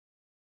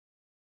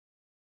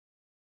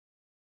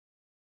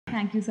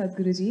Thank you,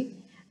 Sadhguruji.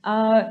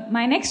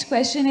 My next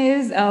question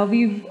is,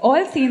 we've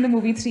all seen the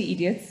movie Three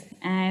Idiots,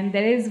 and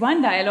there is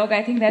one dialogue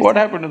I think that's… What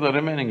happened to the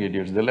remaining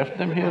idiots? They left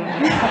them here?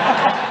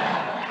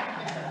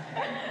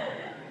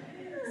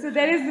 So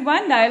there is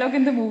one dialogue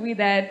in the movie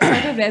that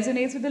sort of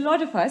resonates with a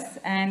lot of us,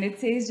 and it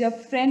says, "जब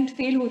friend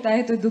fail होता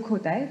है तो दुख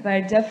होता है,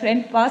 but जब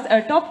friend pass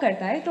top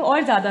करता है तो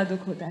और ज़्यादा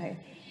दुख होता है."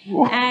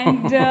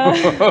 And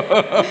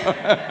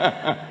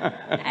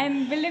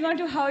and building on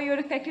to how you're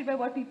affected by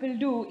what people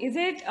do, is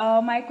it…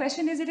 my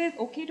question is, it is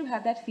okay to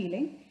have that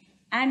feeling?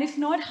 And if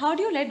not, how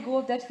do you let go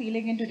of that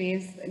feeling in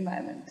today's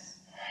environment?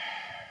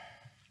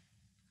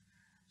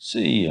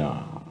 See,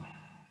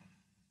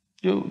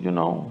 you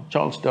know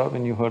Charles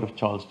Darwin, you heard of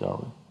Charles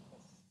Darwin?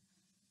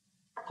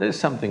 There's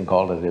something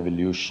called as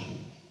evolution.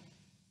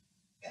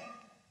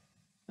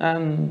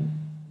 And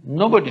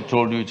nobody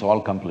told you it's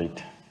all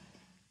complete.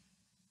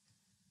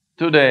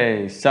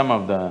 Today, some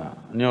of the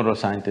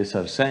neuroscientists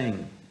are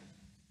saying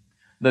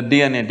the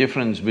DNA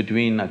difference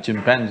between a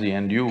chimpanzee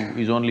and you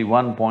is only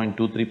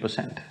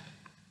 1.23%.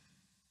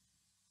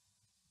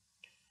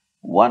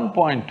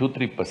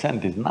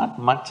 1.23% is not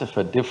much of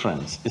a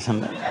difference,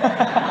 isn't it?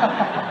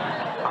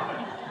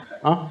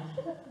 Huh?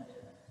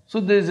 So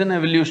there's an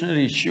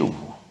evolutionary issue.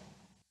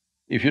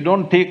 If you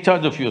don't take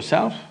charge of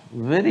yourself,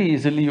 very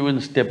easily you will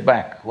step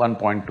back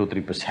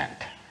 1.23%.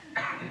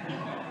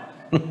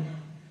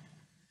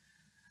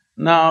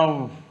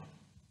 Now,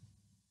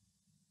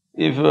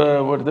 if…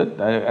 what's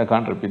that? I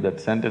can't repeat that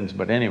sentence,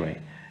 but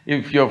anyway,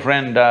 if your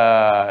friend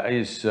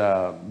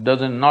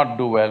doesn't not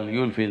do well,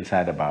 you'll feel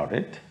sad about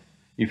it.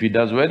 If he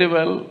does very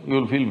well,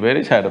 you'll feel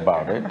very sad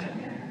about it.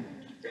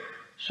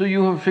 So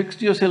you have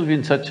fixed yourself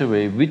in such a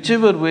way,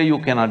 whichever way you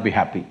cannot be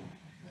happy.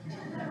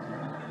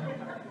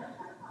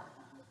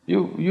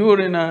 You're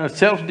in a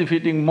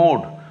self-defeating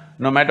mode.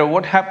 No matter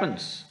what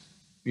happens,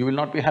 you will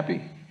not be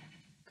happy.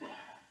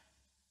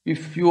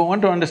 If you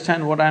want to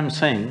understand what I'm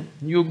saying,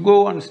 you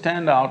go and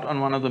stand out on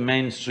one of the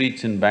main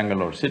streets in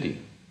Bangalore city.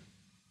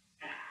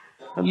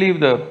 Leave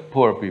the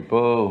poor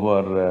people who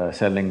are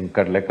selling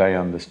kadlekai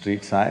on the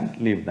street side,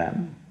 leave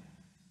them.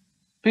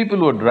 People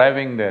who are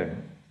driving there,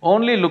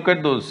 only look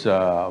at those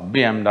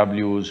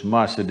BMWs,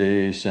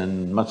 Mercedes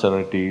and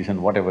Maseratis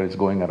and whatever is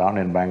going around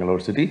in Bangalore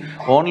city,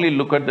 only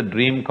look at the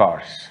dream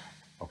cars,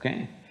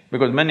 okay?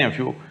 Because many of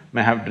you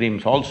may have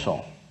dreams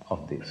also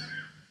of this.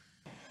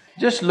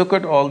 Just look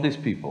at all these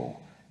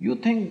people, you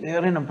think they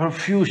are in a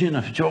profusion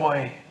of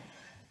joy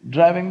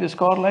driving this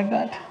car like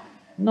that?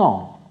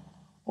 No.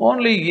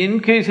 Only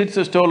in case it's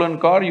a stolen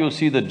car, you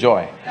see the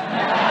joy.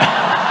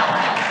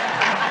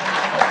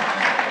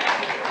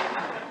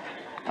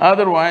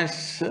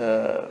 Otherwise,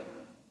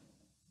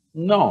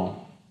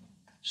 no.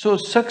 So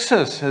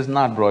success has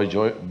not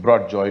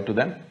brought joy to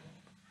them.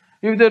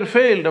 If they're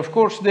failed, of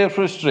course they're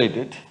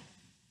frustrated,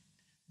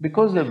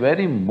 because the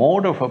very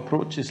mode of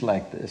approach is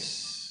like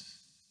this.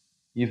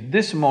 If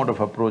this mode of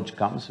approach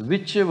comes,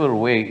 whichever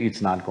way, it's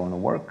not going to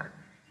work.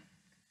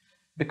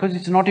 Because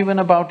it's not even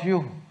about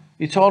you,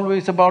 it's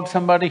always about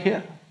somebody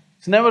here.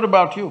 It's never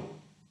about you.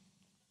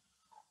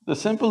 The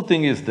simple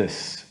thing is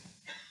this,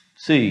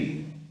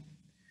 see,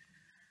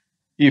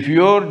 if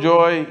your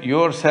joy,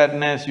 your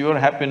sadness, your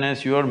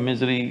happiness, your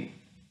misery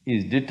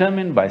is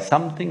determined by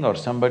something or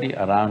somebody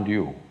around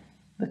you,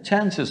 the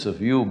chances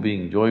of you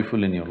being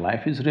joyful in your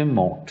life is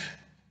remote.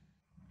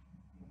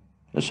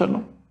 Yes or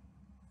no?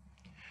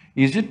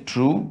 Is it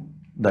true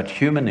that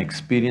human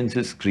experience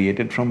is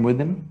created from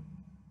within?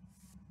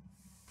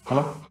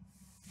 Hello?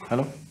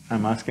 Hello?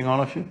 I'm asking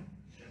all of you.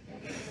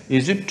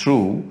 Is it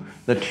true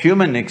that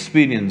human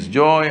experience,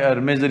 joy or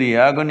misery,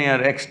 agony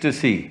or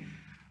ecstasy,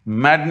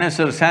 madness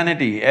or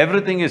sanity,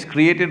 everything is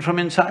created from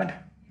inside?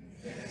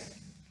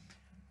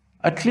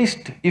 At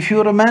least if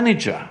you're a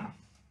manager,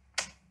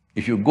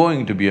 if you're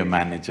going to be a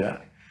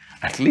manager,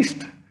 at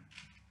least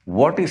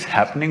what is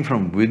happening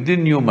from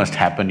within you must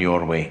happen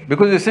your way.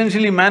 Because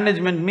essentially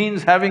management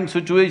means having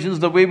situations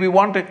the way we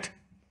want it.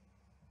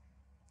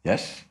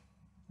 Yes?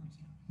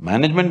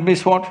 Management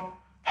means what?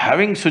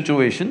 Having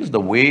situations the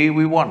way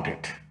we want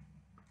it.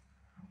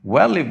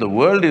 Well, if the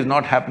world is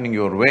not happening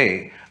your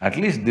way, at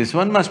least this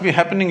one must be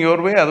happening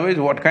your way, otherwise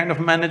what kind of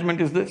management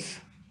is this?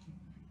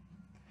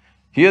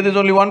 Here there's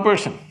only one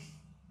person,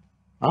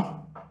 huh?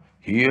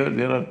 Here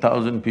there are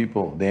 1,000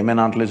 people, they may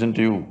not listen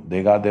to you,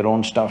 they got their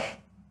own stuff.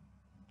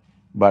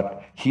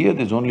 But here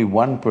there's only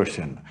one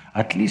person,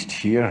 at least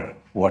here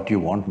what you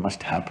want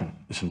must happen,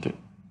 isn't it?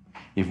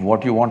 If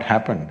what you want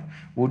happened,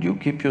 would you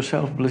keep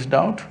yourself blissed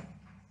out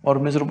or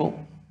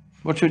miserable?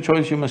 What's your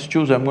choice? You must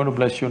choose, I'm going to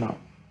bless you now.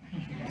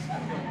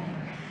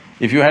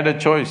 If you had a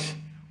choice,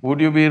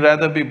 would you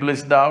rather be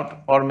blissed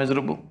out or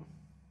miserable?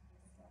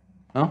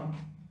 No?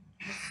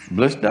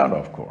 Blissed out,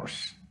 of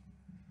course.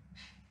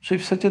 So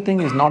if such a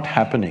thing is not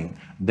happening,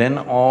 then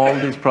all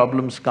these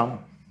problems come.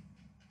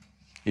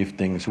 If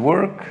things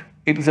work,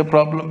 it is a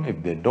problem.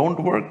 If they don't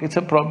work, it's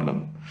a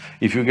problem.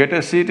 If you get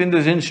a seat in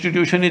this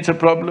institution, it's a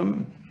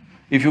problem.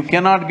 If you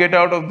cannot get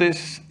out of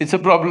this, it's a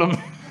problem.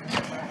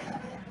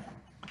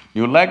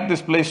 You like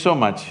this place so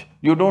much,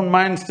 you don't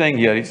mind staying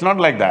here. It's not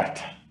like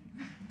that.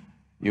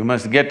 You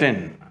must get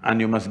in and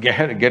you must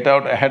get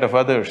out ahead of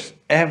others.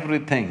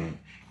 Everything,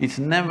 it's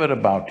never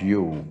about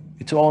you,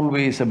 it's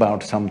always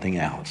about something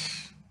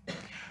else.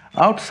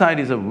 Outside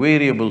is a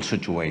variable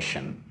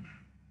situation.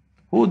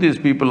 Who these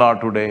people are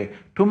today,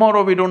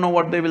 tomorrow we don't know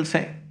what they will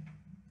say.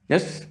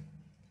 Yes?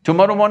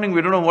 Tomorrow morning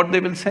we don't know what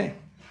they will say.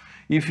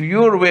 If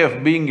your way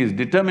of being is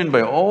determined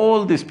by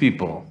all these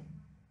people,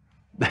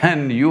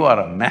 then you are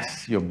a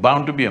mess, you're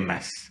bound to be a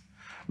mess.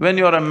 When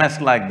you're a mess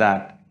like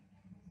that,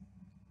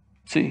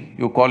 see,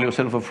 you call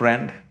yourself a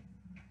friend.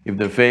 If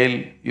they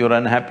fail, you're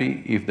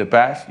unhappy. If they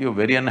pass, you're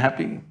very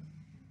unhappy.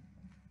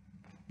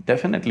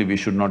 Definitely we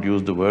should not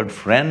use the word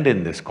friend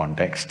in this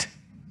context.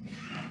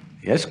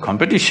 Yes,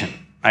 competition,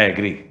 I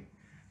agree.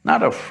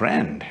 Not a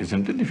friend,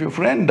 isn't it? If your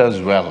friend does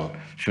well,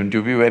 shouldn't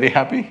you be very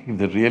happy if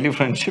they're really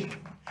friendship?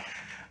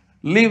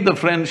 Leave the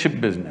friendship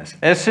business.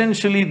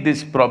 Essentially,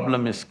 this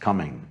problem is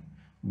coming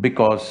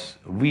because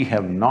we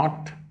have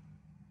not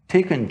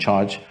taken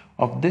charge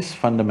of this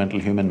fundamental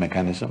human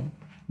mechanism.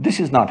 This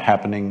is not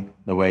happening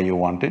the way you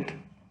want it.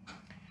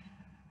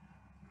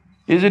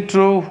 Is it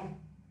true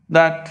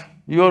that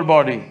your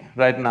body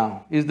right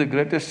now is the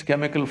greatest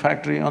chemical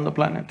factory on the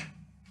planet?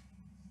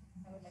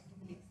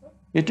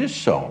 It is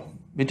so.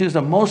 It is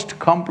the most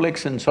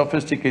complex and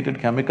sophisticated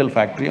chemical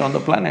factory on the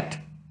planet.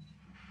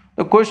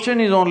 The question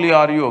is only,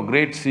 are you a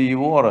great CEO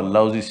or a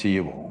lousy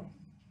CEO?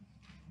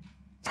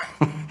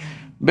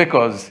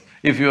 Because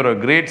if you're a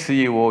great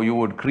CEO, you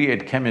would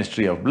create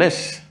chemistry of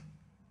bliss.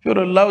 If you're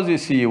a lousy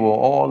CEO,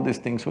 all these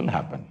things will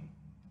happen.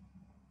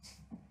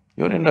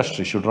 Your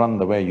industry should run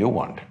the way you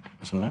want it,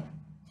 isn't it?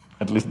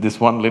 At least this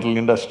one little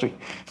industry